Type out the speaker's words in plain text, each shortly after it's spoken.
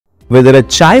whether a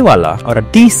chaiwallah or a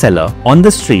tea seller on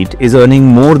the street is earning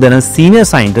more than a senior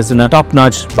scientist in a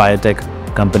top-notch biotech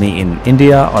company in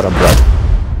India or abroad.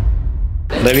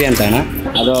 Ravi ಅಂತ ಅಣ್ಣ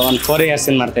ಅದು ಒಂದು 4 years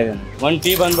in ಮಾಡ್ತಾ ಇದ್ದೀನಿ. ಒಂದು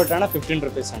tea ಬಂದ್ಬಿಟ್ಟು ಅಣ್ಣ 15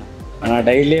 rupees ಅಣ್ಣ.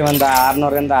 ಡೈಲಿ ಒಂದು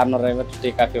 600 ರಿಂದ 650 ಟೀ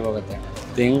ಕಾಫಿ ಹೋಗುತ್ತೆ.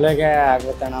 ತಿಂಗಳಿಗೆ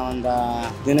ಆಗುತ್ತೆ ಅಣ್ಣ ಒಂದು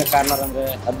ದಿನಕ್ಕೆ 600 ಅಂದ್ರೆ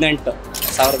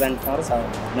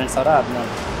 18,800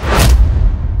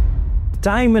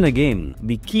 Time and again,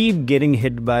 we keep getting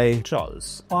hit by trolls,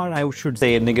 or I should say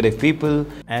negative people,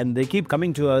 and they keep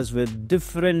coming to us with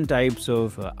different types of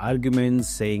arguments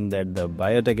saying that the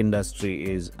biotech industry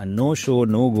is a no-show,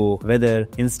 no-go, whether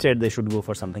instead they should go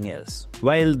for something else.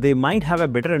 While they might have a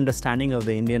better understanding of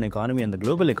the Indian economy and the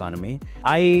global economy,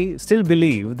 I still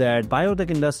believe that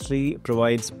biotech industry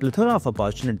provides plethora of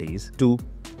opportunities to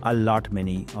a lot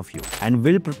many of you and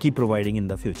will keep providing in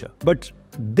the future. But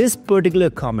this particular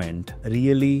comment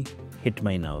really hit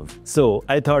my nerve. So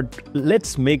I thought,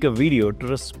 let's make a video to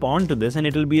respond to this, and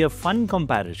it will be a fun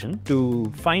comparison to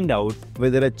find out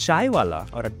whether a chaiwallah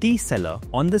or a tea seller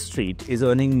on the street is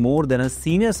earning more than a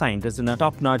senior scientist in a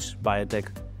top-notch biotech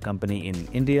company in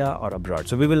India or abroad.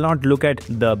 So we will not look at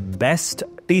the best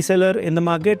tea seller in the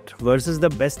market versus the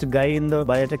best guy in the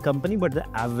biotech company, but the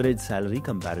average salary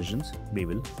comparisons we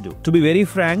will do. To be very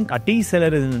frank, a tea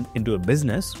seller is into a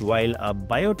business while a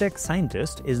biotech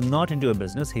scientist is not into a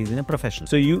business, he's in a profession.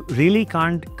 So you really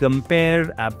can't compare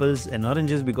apples and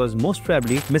oranges, because most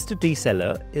probably Mr. Tea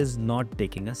seller is not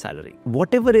taking a salary.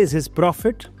 Whatever is his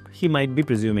profit, he might be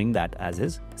presuming that as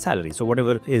his salary. So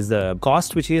whatever is the cost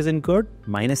which he has incurred,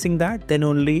 minusing that, then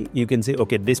only you can say,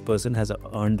 okay, this person has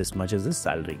earned this much as his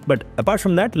salary. But apart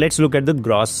from that, let's look at the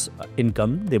gross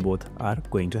income they both are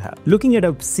going to have. Looking at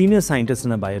a senior scientist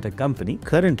in a biotech company,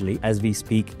 currently, as we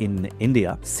speak in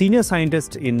India, senior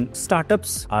scientists in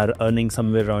startups are earning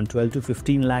somewhere around 12 to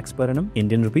 15 lakhs per annum,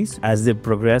 Indian rupees. As they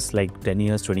progress like 10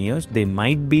 years, 20 years, they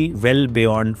might be well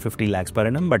beyond 50 lakhs per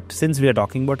annum. But since we are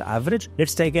talking about average,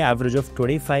 let's take an average of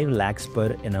 25 lakhs per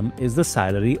annum is the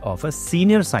salary of a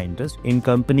senior scientist in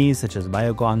companies such as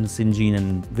Biocon, Syngene,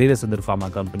 and various other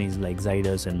pharma companies like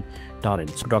Zydus and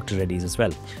Torrent, Dr. Reddy's as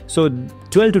well. So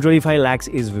 12 to 25 lakhs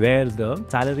is where the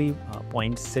salary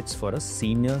point sits for a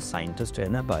senior scientist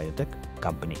in a biotech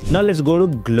company. Now let's go to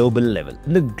global level.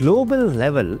 In the global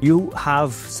level, you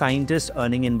have scientists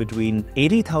earning in between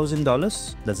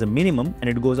 $80,000, that's the minimum, and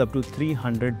it goes up to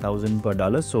 $300,000 per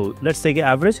dollar. So let's take an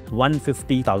average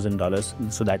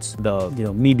 $150,000. So that's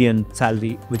the median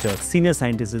salary which a senior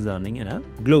scientist is earning in a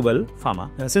global pharma.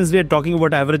 Since we are talking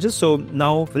about averages, so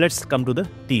now let's come to the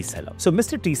tea seller. So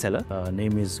Mr. Tea seller,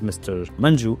 name is Mr.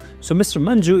 Manju. So Mr.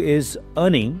 Manju is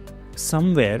earning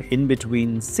somewhere in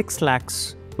between 6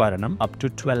 lakhs per annum up to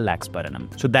 12 lakhs per annum.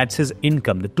 So that's his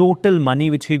income, the total money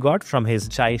which he got from his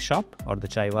chai shop or the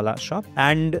chaiwallah shop.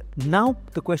 And now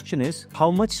the question is,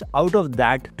 how much out of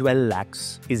that 12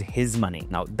 lakhs is his money?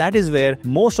 Now that is where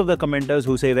most of the commenters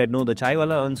who say that no, the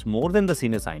chaiwallah earns more than the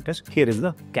senior scientist, here is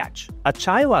the catch. A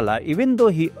chaiwallah, even though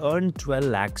he earned 12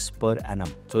 lakhs per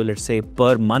annum, so let's say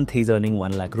per month he's earning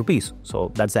 1 lakh rupees.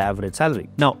 So that's the average salary.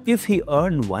 Now if he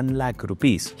earned 1 lakh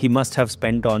rupees, he must have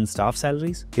spent on staff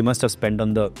salaries, he must have spent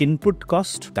on the input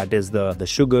cost, that is the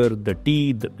sugar, the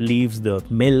tea, the leaves, the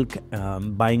milk,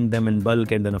 buying them in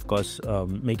bulk, and then of course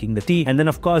making the tea, and then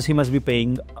of course he must be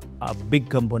paying a big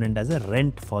component as a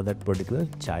rent for that particular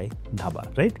chai dhaba,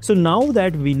 right? So now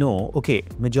that we know, okay,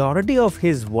 majority of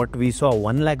his what we saw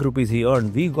 1 lakh rupees he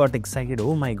earned, we got excited.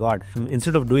 Oh my god,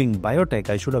 instead of doing biotech,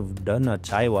 I should have done a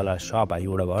chaiwallah shop, I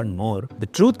would have earned more. The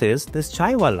truth is, this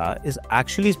chaiwallah is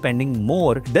actually spending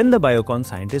more than the Biocon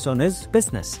scientist on his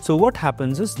business. So what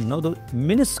happens is, now the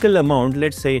minuscule amount,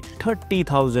 let's say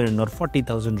 30,000 or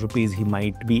 40,000 rupees, he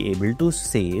might be able to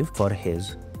save for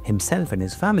himself and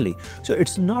his family. So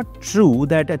it's not true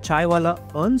that a chaiwallah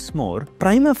earns more.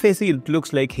 Prima facie, it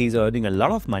looks like he's earning a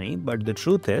lot of money, but the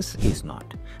truth is he's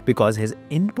not, because his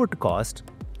input cost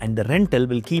and the rental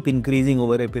will keep increasing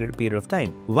over a period of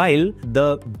time, while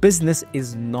the business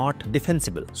is not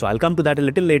defensible. So I'll come to that a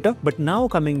little later. But now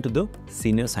coming to the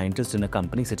senior scientist in a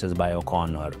company such as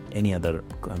Biocon or any other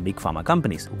big pharma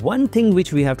companies. One thing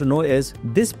which we have to know is,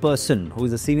 this person who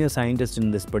is a senior scientist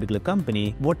in this particular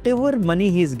company, whatever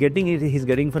money he's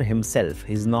getting for himself.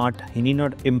 He need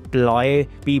not employ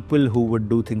people who would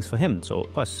do things for him. So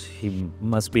of course he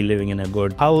must be living in a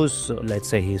good house. Let's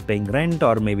say he's paying rent,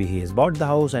 or maybe he has bought the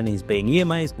house and he's paying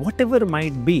EMIs, whatever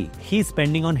might be, he's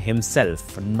spending on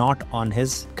himself, not on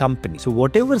his company. So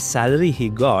whatever salary he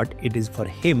got, it is for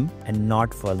him and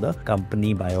not for the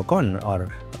company Biocon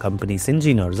or company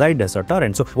Syngene or Zydus or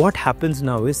Torrent. So what happens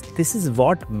now is, this is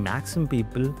what maximum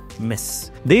people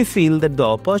miss. They feel that the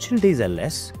opportunities are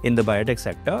less in the biotech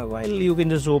sector, while you can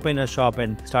just open a shop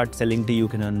and start selling tea, you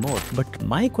can earn more. But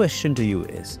my question to you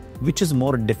is, which is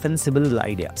more defensible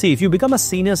idea? See, if you become a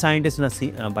senior scientist in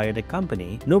a biotech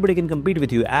company, nobody can compete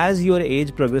with you. As your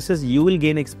age progresses, you will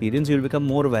gain experience, you will become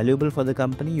more valuable for the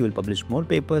company, you will publish more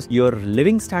papers, your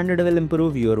living standard will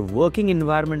improve, your working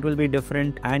environment will be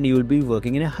different, and you will be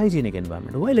working in a hygienic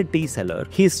environment. While a tea seller,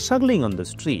 he is struggling on the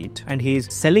street and he is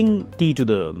selling tea to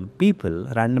the people,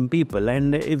 random people,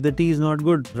 and if the tea is not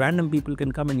good, random people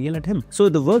can come and yell at him. So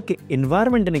the work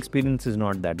environment and experience is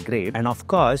not that great, and of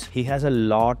course, he has a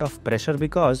lot of pressure,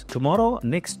 because tomorrow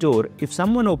next door, if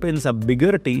someone opens a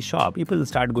bigger tea shop, people will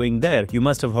start going there. You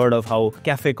must have heard of how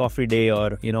cafe coffee day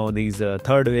or these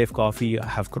third wave coffee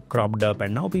have cropped up,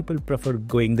 and now people prefer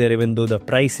going there even though the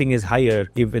pricing is higher.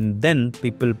 Even then,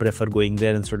 people prefer going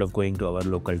there instead of going to our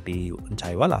local tea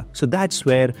Chaiwallah. So that's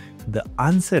where the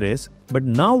answer is. But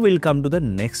now we'll come to the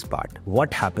next part.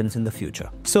 What happens in the future?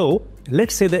 So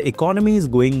let's say the economy is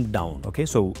going down. Okay,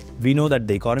 so we know that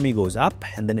the economy goes up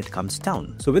and then it comes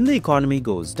down. So when the economy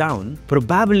goes down,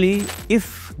 probably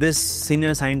if this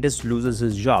senior scientist loses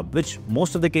his job, which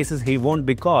most of the cases he won't,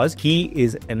 because he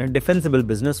is in a defensible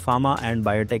business, pharma and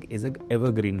biotech is an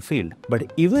evergreen field.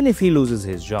 But even if he loses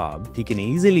his job, he can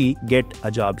easily get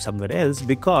a job somewhere else,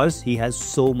 because he has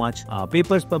so much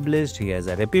papers published, he has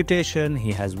a reputation,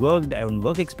 he has worked and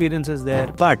work experiences there.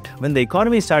 But when the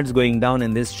economy starts going down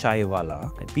in this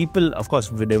Chaiwallah, people, of course,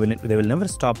 they will never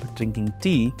stop drinking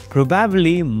tea,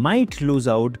 probably might lose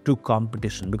out to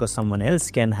competition, because someone else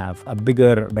can have a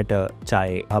bigger, better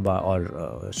chai haba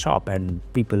or shop, and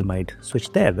people might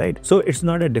switch there, right? So it's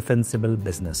not a defensible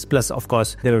business. Plus, of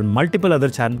course, there are multiple other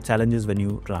challenges when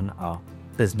you run a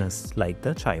business like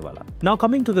the Chaiwallah. Now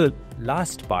coming to the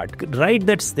last part, right,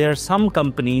 there are some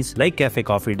companies like Cafe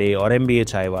Coffee Day or MBA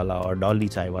Chaiwallah or Dolly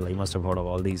Chaiwallah, you must have heard of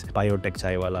all these, Biotech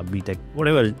Chaiwallah, Biotech,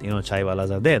 whatever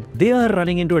Chaiwallahs are there. They are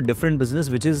running into a different business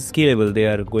which is scalable. They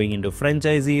are going into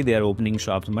franchisee, they are opening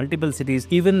shops in multiple cities.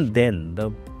 Even then,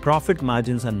 the profit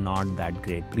margins are not that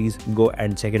great. Please go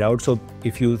and check it out. So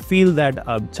if you feel that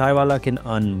a Chaiwallah can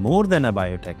earn more than a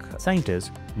biotech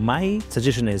scientist, my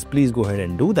suggestion is please go ahead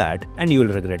and do that, and you will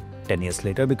regret 10 years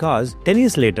later, because 10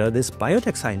 years later, this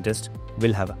biotech scientist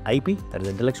will have IP, that is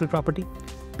intellectual property,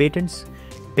 patents,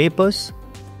 papers,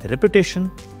 reputation,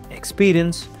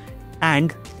 experience,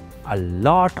 and a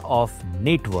lot of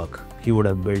network he would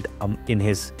have built in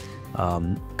his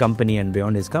company and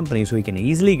beyond his company, so he can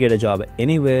easily get a job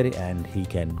anywhere and he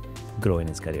can grow in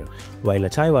his career, while a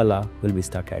Chaiwallah will be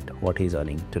stuck at what he's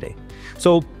earning today.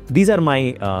 So these are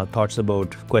my thoughts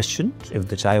about question if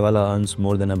the Chaiwallah earns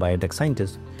more than a biotech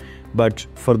scientist. But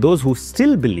for those who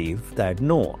still believe that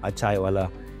no, a Chaiwallah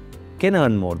can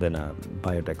earn more than a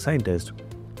biotech scientist,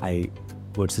 I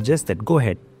would suggest that go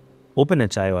ahead, open a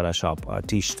Chaiwallah shop or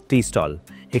tea stall,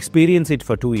 experience it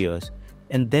for 2 years,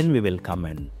 and then we will come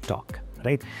and talk,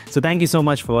 right? So thank you so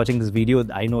much for watching this video.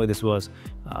 I know this was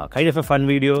kind of a fun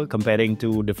video comparing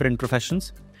to different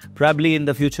professions. Probably in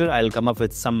the future, I'll come up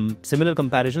with some similar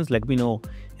comparisons. Let me know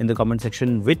in the comment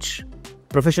section which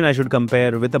profession I should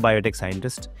compare with a biotech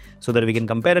scientist, so that we can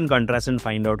compare and contrast and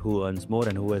find out who earns more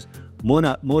and who has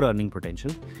more earning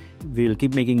potential. We'll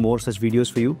keep making more such videos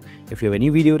for you. If you have any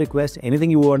video requests,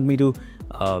 anything you want me to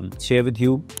share with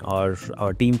you or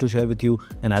our team to share with you,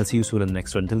 and I'll see you soon in the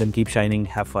next one. Till then, keep shining,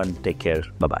 have fun, take care,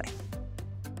 bye-bye.